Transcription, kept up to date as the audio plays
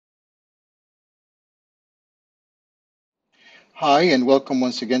Hi, and welcome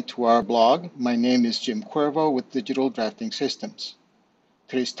once again to our blog. My name is Jim Cuervo with Digital Drafting Systems.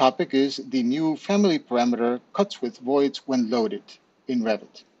 Today's topic is the new family parameter cuts with voids when loaded in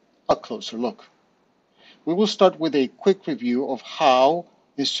Revit. A closer look. We will start with a quick review of how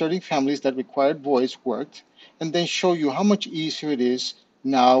inserting families that required voids worked, and then show you how much easier it is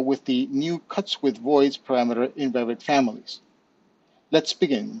now with the new cuts with voids parameter in Revit families. Let's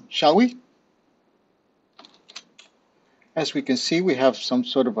begin, shall we? As we can see, we have some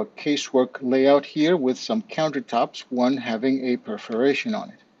sort of a casework layout here with some countertops, one having a perforation on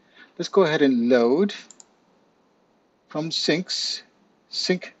it. Let's go ahead and load from sinks,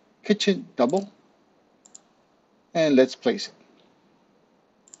 sink kitchen double, and let's place it.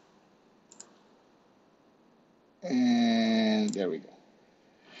 And there we go.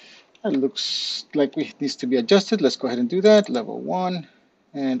 That looks like it needs to be adjusted. Let's go ahead and do that. Level 1.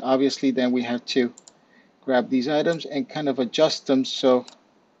 And obviously then we have to grab these items and kind of adjust them so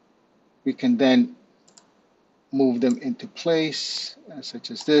we can then move them into place,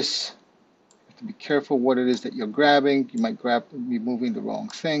 such as this. To be careful what it is that you're grabbing. You might be moving the wrong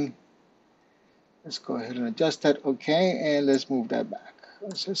thing. Let's go ahead and adjust that. Okay, and let's move that back.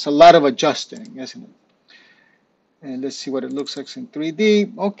 It's a lot of adjusting, isn't it? And let's see what it looks like in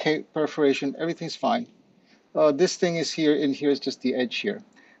 3D. Okay, perforation, everything's fine. This thing is here, and here's just the edge here.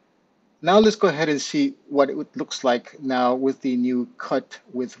 Now let's go ahead and see what it looks like now with the new cut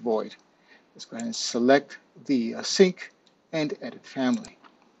with void. Let's go ahead and select the sink and edit family.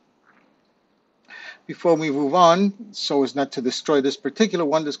 Before we move on, so as not to destroy this particular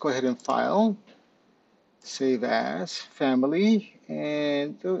one, let's go ahead and file, save as, family,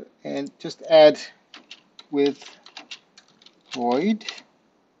 and just add with void.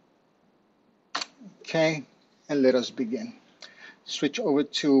 Okay, and let us begin. Switch over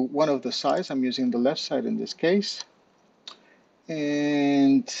to one of the sides. I'm using the left side in this case.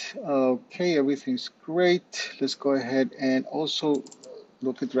 And okay, everything's great. Let's go ahead and also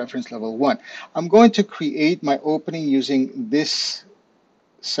look at reference level 1. I'm going to create my opening using this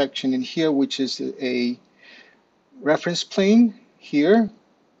section in here, which is a reference plane here,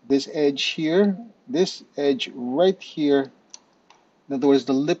 this edge here, this edge right here. In other words,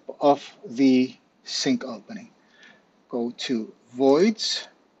 the lip of the sink opening. Go to voids,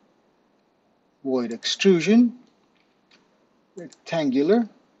 void extrusion, rectangular.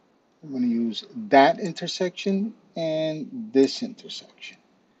 I'm going to use that intersection and this intersection.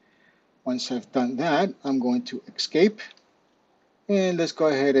 Once I've done that, I'm going to escape, and let's go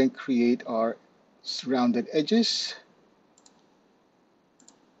ahead and create our rounded edges.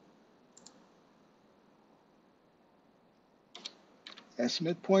 That's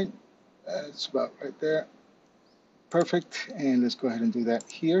midpoint. That's about right there. Perfect. And let's go ahead and do that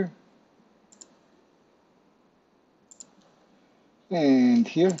here. And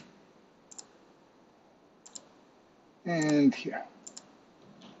here. And here.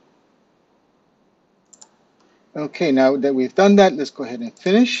 Okay, now that we've done that, let's go ahead and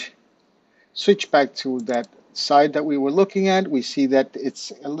finish. Switch back to that side that we were looking at. We see that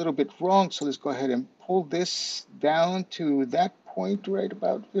it's a little bit wrong, so let's go ahead and pull this down to that point right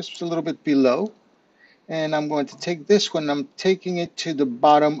about just a little bit below. And I'm going to take this one, I'm taking it to the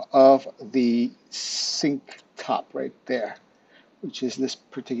bottom of the sink top right there, which is this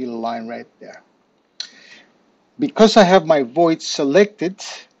particular line right there. Because I have my void selected,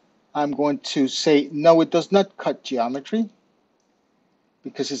 I'm going to say, no, it does not cut geometry,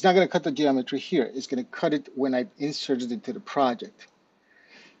 because it's not going to cut the geometry here. It's going to cut it when I insert it into the project.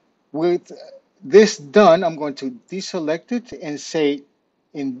 With this done, I'm going to deselect it and say,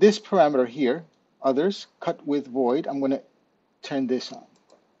 in this parameter here, others, cut with void, I'm going to turn this on.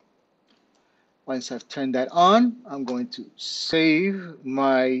 Once I've turned that on, I'm going to save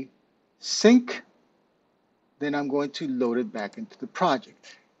my sink. Then I'm going to load it back into the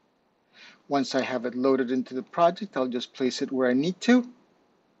project. Once I have it loaded into the project, I'll just place it where I need to.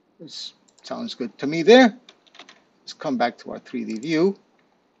 This sounds good to me there. Let's come back to our 3D view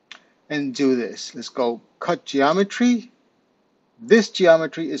and do this. Let's go cut geometry. This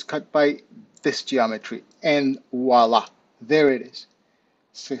geometry is cut by this geometry, and voila, there it is.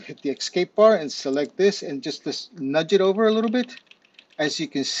 So hit the escape bar and select this and just nudge it over a little bit. As you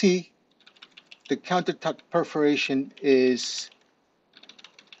can see, the countertop perforation is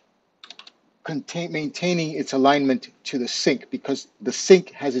maintaining its alignment to the sink, because the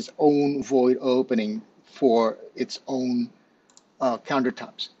sink has its own void opening for its own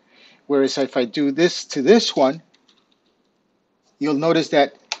countertops. Whereas if I do this to this one, you'll notice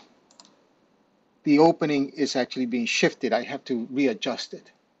that the opening is actually being shifted. I have to readjust it.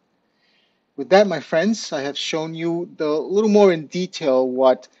 With that, my friends, I have shown you a little more in detail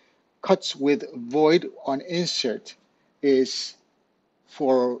what cuts with void on insert is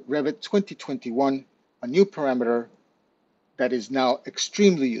for Revit 2021, a new parameter that is now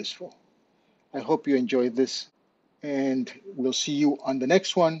extremely useful. I hope you enjoyed this, and we'll see you on the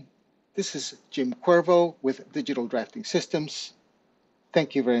next one. This is Jim Cuervo with Digital Drafting Systems.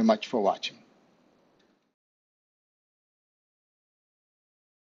 Thank you very much for watching.